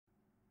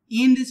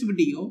In this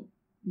video,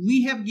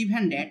 we have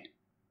given that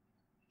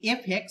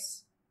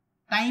fx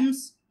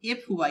times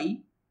fy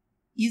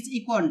is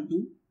equal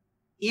to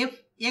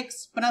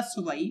fx plus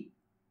y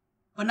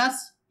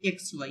plus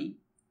xy.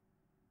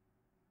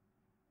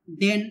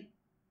 Then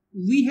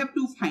we have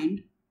to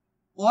find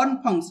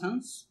all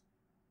functions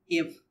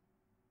f.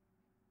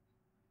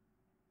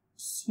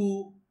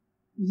 So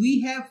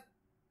we have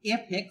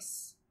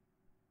fx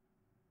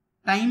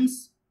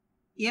times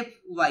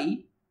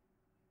fy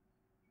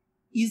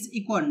is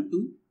equal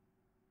to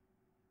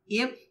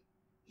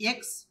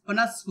fx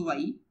plus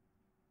y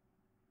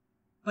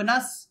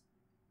plus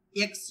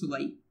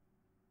xy.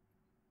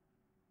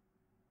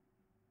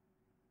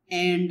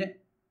 And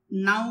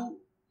now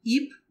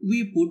if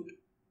we put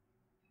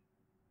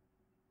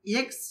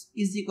x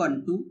is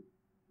equal to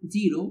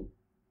 0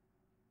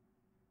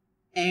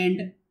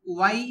 and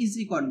y is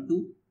equal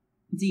to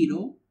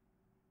 0,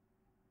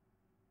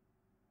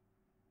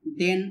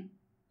 then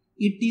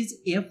it is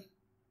f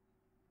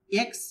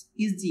x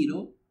is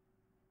 0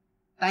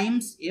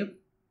 times f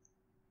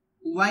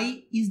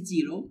y is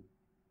 0,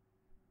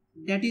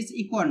 that is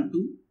equal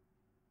to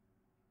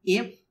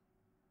f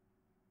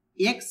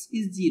x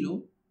is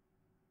 0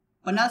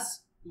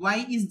 plus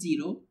y is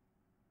 0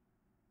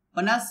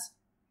 plus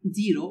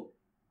 0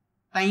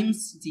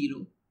 times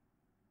 0,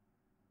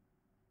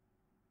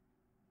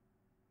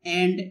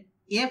 and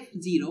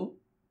f0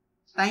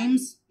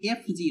 times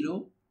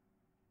f0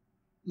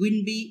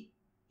 will be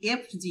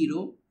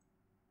f0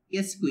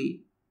 square,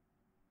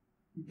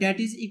 that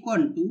is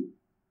equal to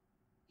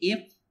f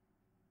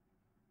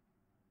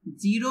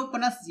 0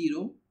 plus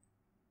 0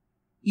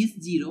 is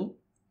 0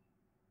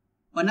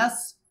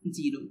 plus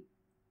 0.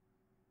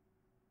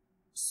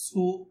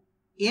 So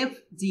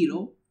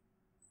f0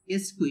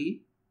 square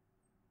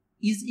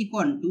is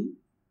equal to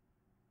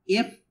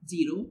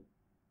f0,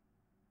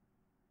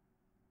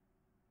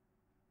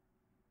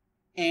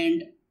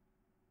 and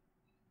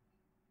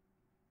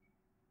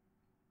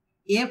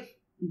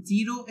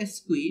f0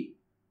 square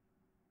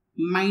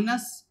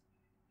minus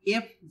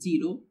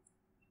f0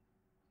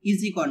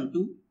 is equal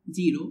to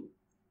 0,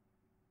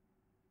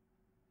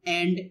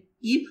 and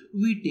if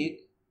we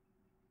take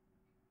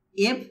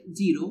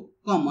f0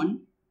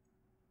 common,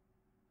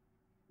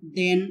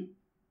 then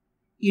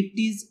it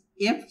is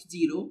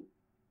f0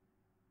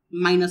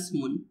 minus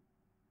 1,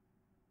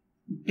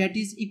 that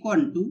is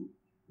equal to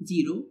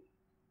 0.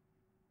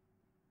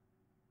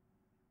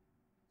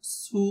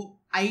 So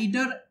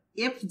either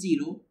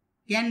f0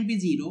 can be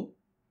 0,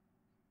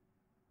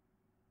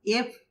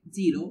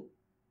 f0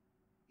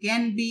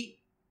 can be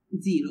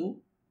 0,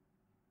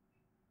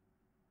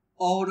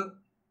 or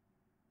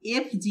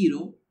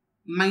f0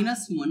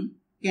 minus 1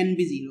 can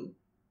be 0.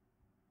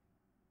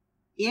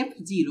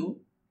 f0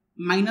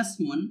 minus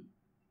 1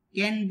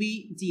 can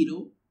be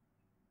 0,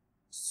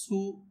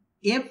 so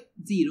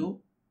f0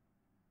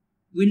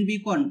 will be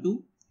equal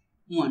to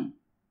 1.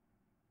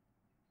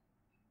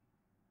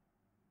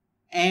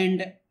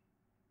 And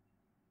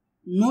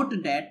note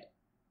that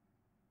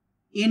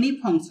any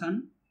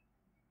function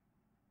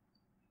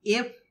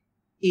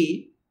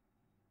f(a),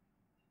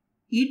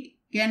 it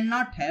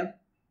cannot have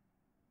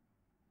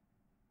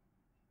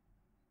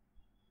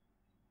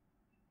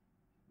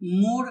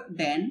more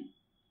than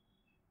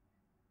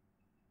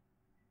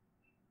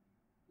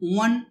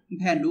one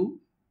value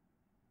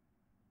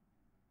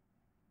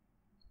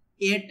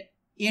at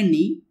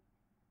any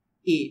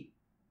a.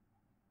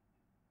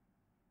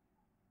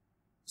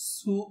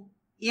 So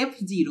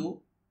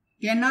f0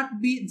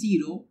 cannot be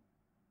 0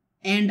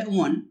 and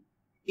 1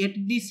 at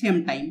the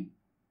same time.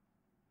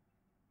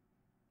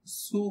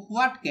 So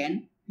what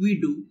can we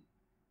do?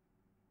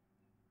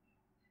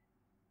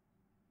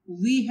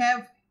 We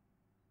have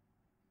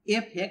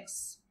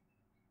fx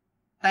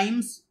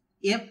times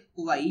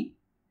fy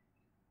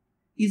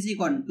is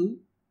equal to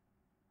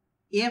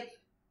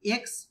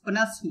fx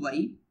plus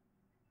y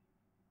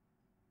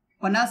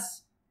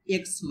plus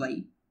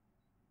xy,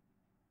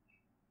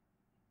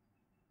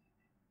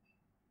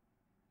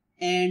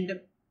 and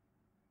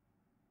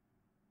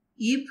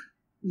if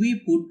we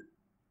put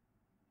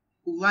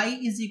y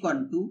is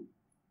equal to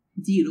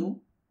 0,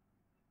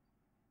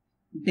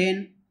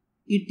 then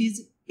it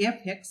is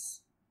fx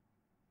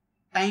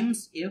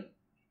times f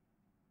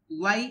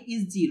y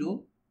is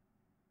 0,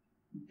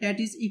 that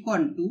is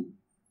equal to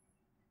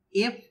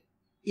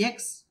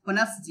fx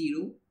plus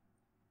 0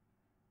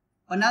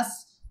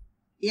 plus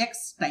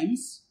x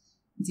times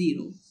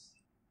 0,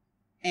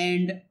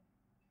 and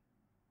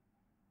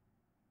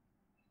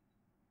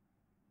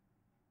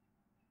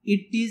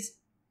it is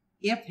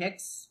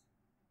fx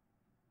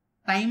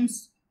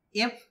times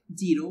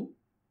f0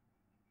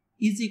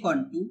 is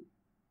equal to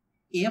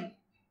f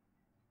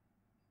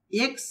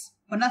x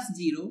plus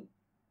 0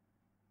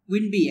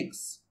 will be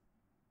x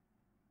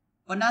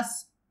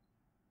plus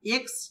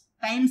x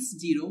times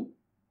 0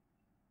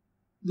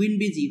 will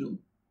be 0.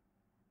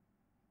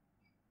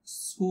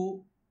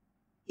 So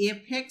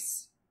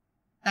fx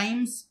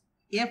times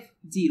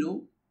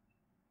f0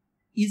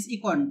 is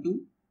equal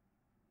to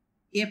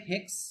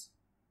fx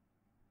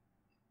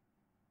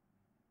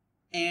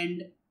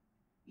and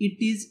it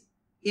is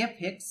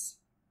fx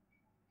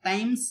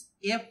times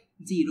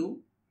f0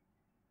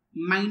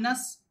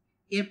 minus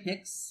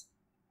fx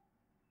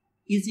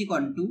is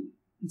equal to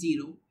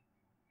 0.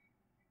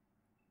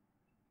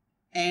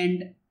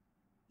 And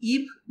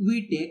if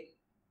we take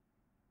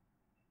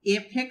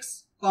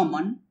fx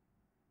common,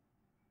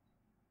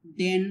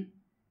 then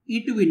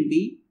it will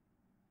be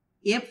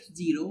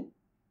f0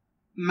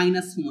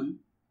 minus 1,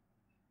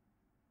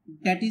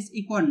 that is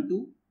equal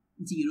to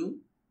 0.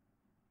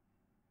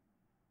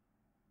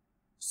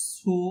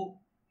 So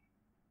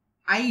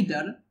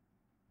either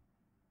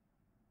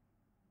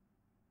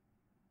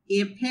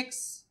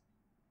fx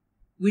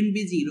will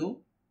be 0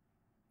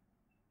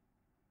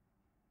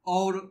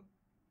 or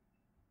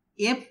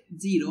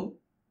f0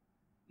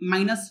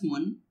 minus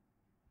 1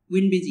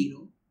 will be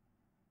 0.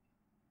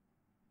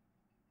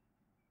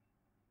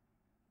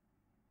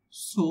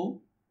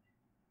 So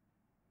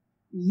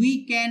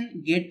we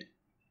can get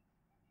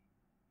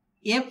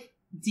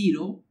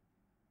f0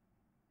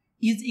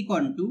 is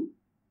equal to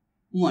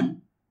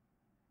 1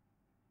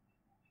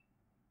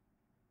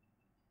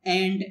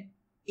 and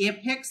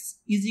fx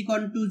is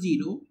equal to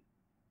 0.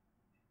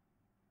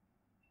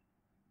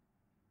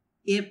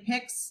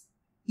 Fx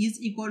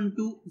is equal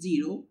to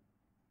 0.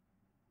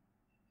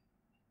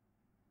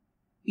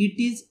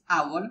 It is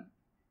our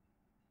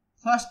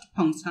first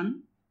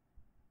function,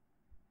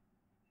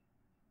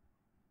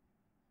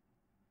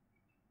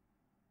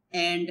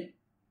 and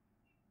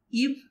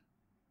if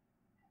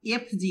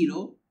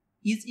f0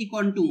 is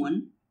equal to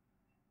 1,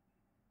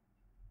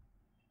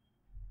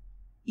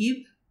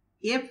 if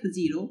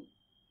f0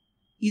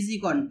 is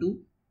equal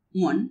to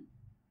 1,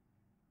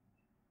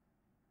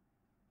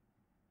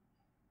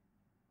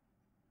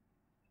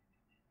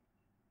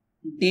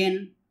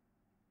 then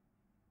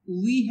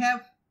we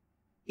have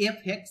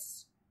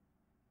fx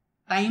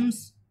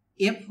times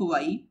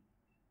fy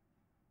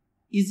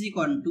is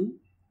equal to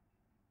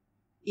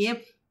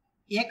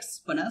fx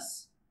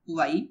plus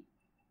y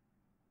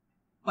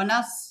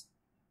plus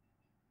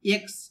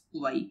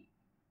xy,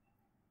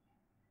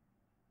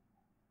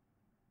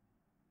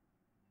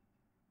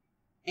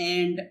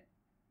 and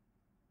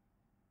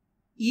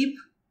if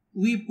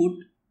we put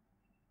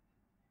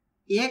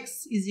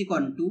x is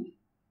equal to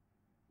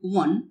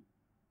 1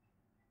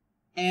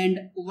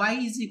 and y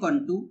is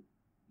equal to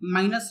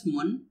minus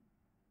 1,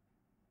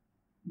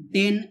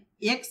 then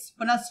x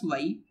plus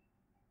y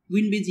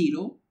will be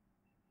 0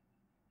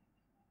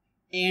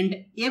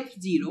 and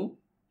f0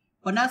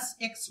 plus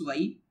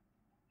xy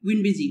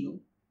will be 0.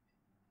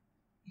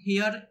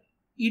 Here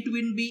it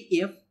will be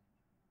f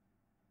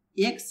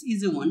x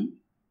is 1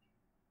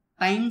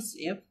 times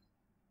f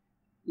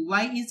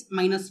y is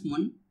minus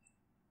 1,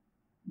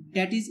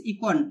 that is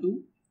equal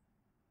to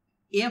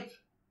f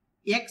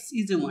x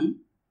is 1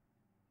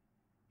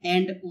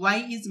 and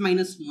y is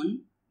minus 1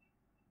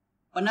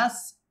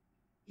 plus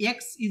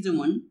x is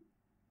 1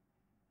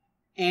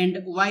 and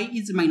y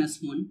is minus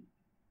 1,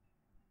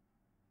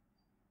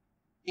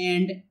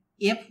 and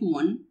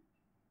f1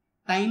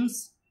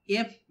 times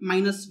f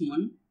minus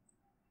 1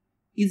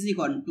 is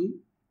equal to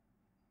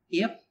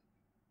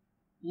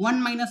f1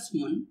 minus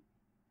 1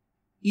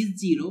 is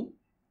 0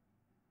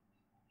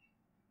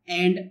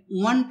 and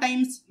 1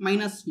 times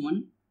minus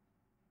 1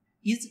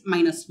 is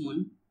minus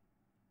 1,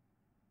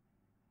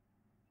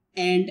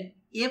 and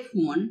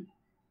f1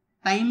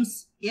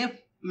 times f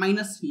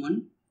minus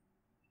 1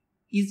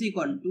 is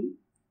equal to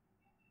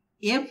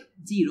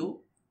f0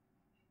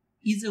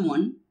 is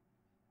 1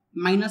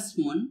 minus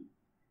 1.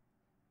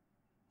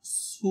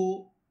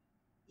 So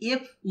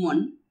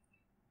f1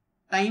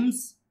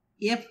 times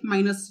f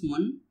minus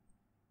 1,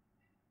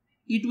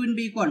 it will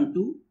be equal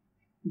to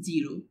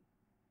 0.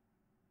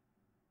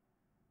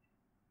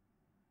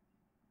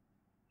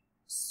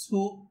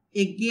 So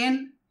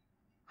again,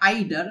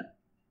 either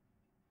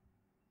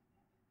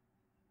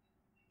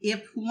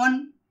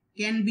f1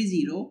 can be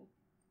 0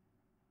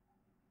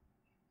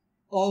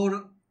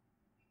 or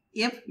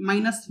f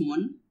minus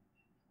 1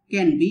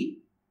 can be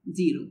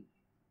 0.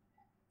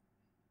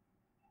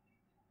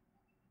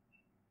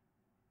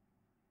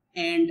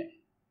 And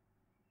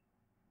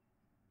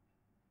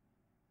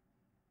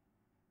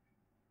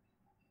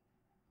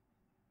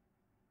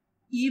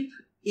if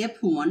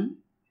f1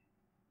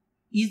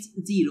 is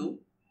 0,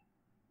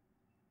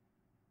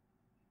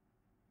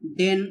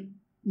 then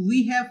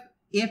we have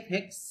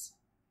fx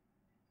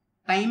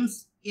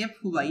times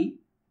fy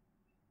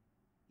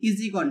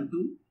is equal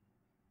to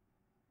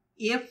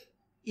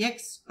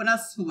fx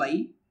plus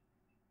y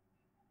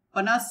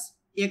plus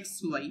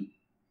xy,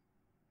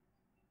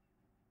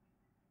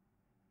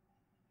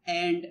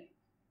 and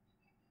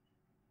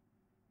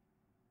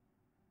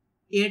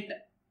at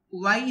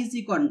y is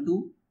equal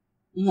to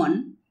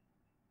 1,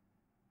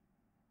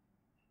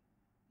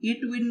 it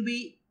will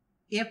be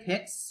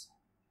fx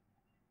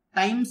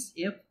times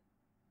f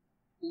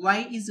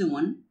y is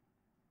 1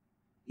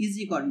 is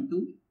equal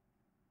to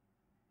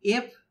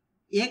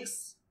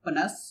fx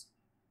plus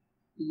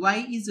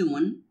y is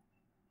 1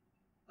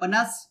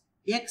 plus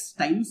x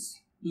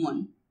times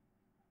 1,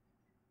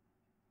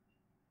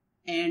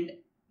 and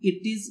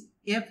it is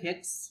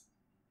fx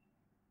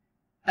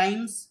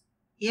times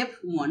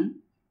f1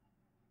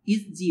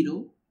 is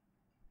 0,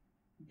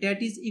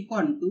 that is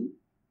equal to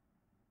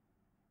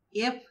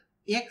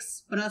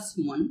fx plus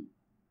 1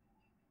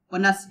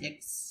 plus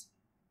x,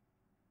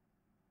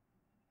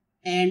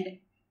 and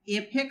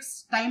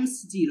fx times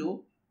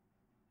 0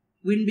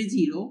 will be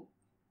 0,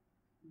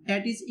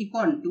 that is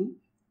equal to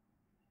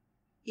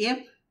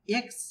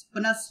fx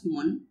plus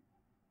 1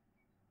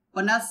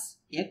 plus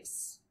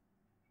x,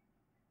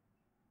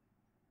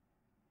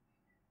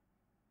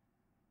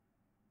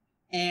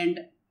 and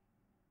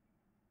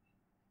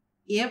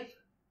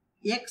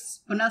fx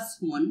plus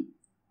 1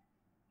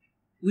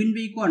 will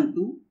be equal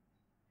to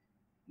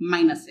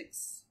minus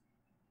x,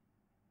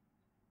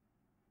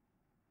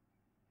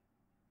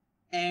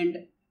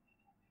 and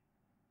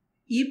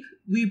if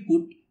we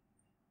put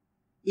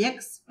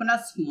x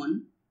plus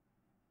 1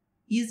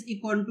 is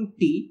equal to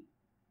t,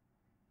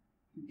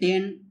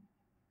 then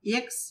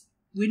x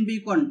will be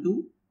equal to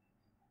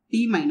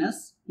t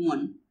minus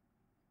 1.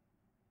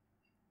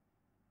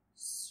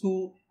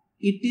 So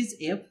it is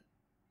f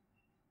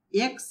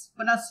x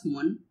plus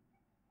 1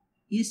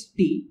 is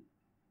t,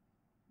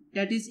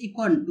 that is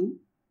equal to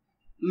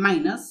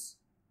minus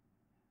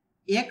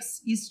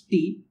x is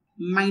t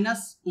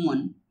minus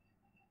 1,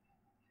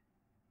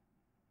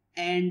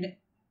 and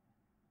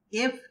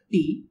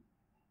ft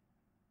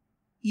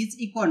is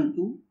equal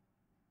to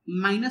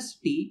minus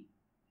t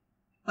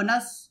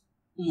plus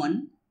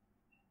 1,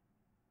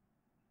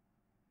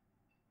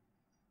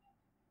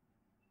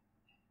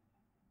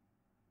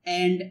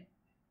 and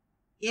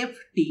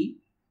ft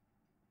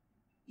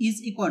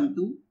is equal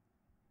to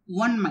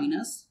 1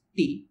 minus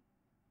t.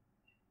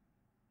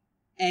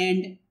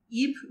 And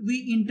if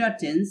we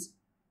interchange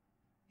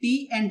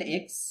t and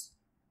x,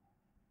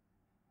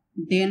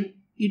 then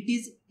it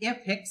is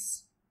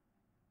fx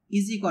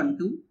is equal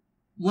to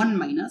 1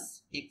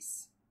 minus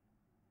x.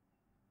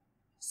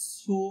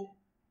 So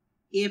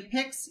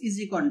fx is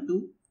equal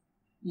to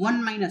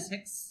 1 minus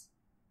x.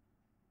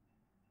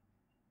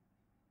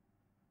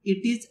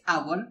 It is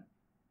our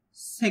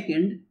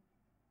second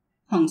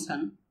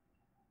function.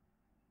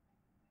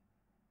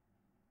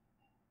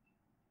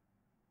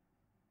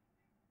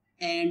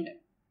 And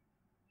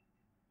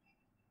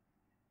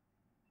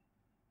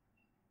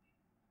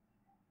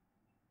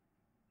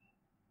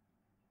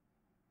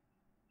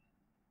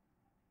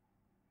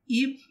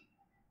if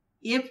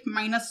f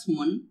minus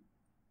 1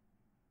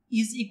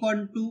 is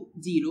equal to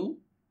 0,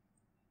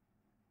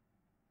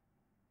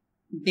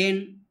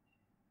 then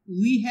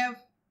we have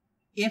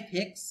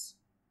fx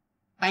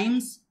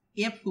times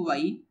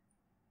fy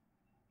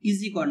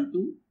is equal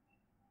to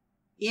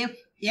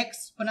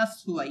fx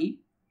plus y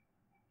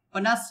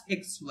plus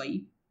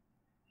xy,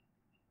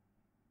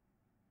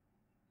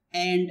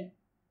 and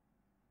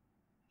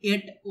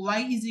at y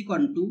is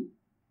equal to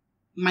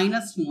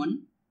minus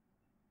 1,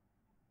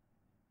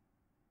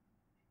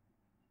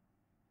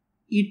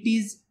 it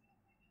is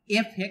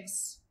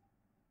fx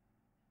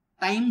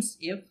times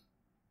f,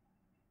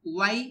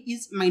 y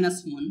is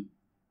minus 1,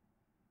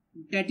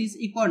 that is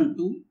equal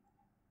to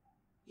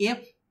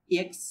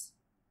fx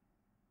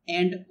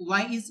and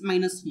y is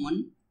minus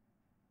 1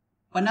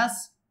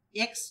 plus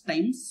x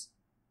times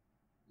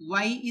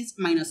y is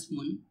minus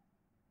 1,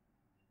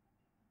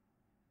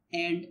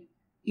 and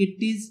it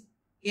is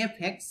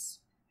fx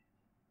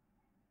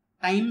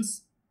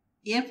times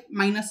f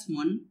minus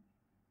 1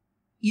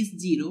 is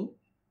 0,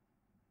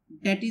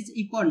 that is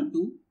equal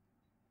to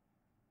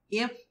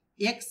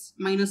fx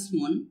minus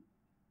 1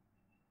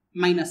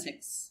 minus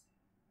x,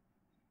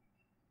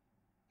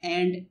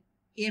 and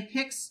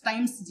fx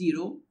times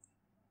 0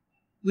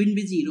 will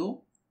be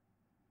 0,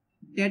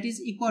 that is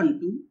equal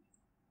to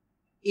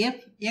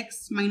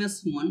fx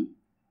minus 1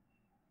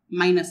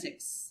 minus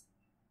x.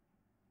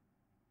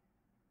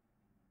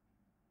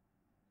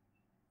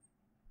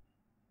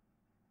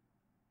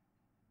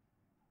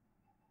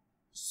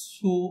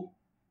 So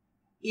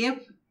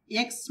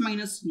fx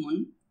minus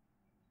 1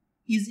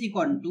 is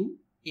equal to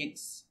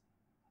x,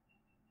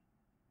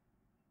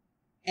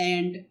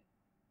 and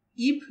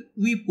if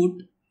we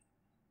put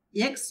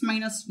x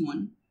minus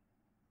 1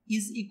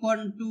 is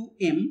equal to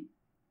m,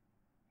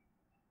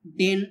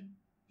 then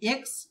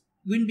x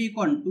will be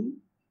equal to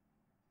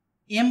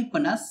m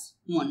plus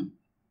 1.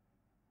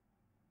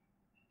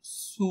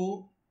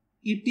 So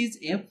it is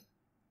f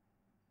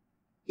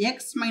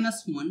x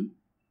minus 1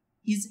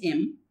 is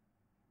m,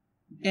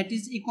 that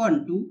is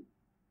equal to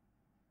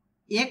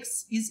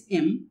x is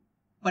m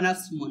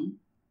plus 1,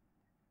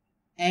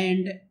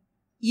 and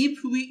if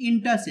we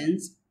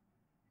interchange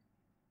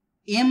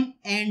m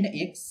and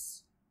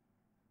x,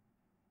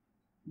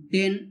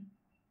 then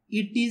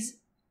it is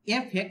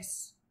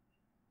fx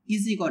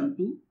is equal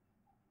to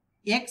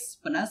x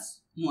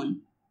plus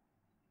 1.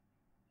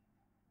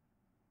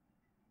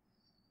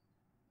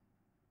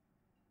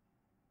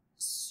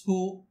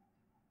 So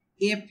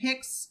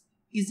fx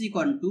is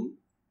equal to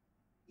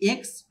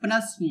x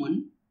plus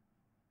 1.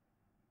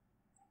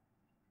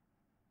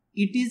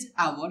 It is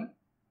our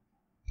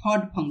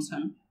third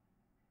function.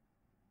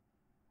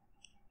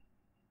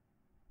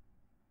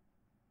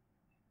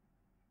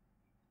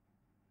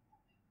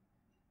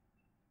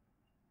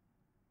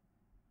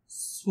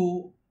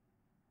 So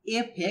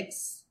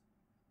fx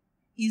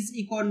is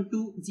equal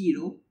to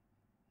 0,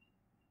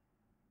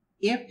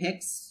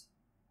 fx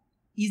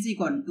is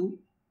equal to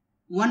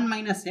 1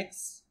 minus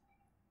x,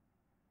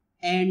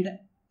 and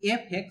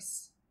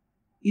fx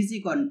is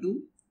equal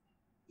to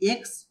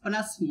x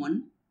plus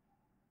 1.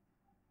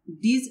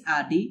 These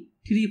are the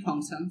three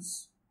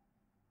functions.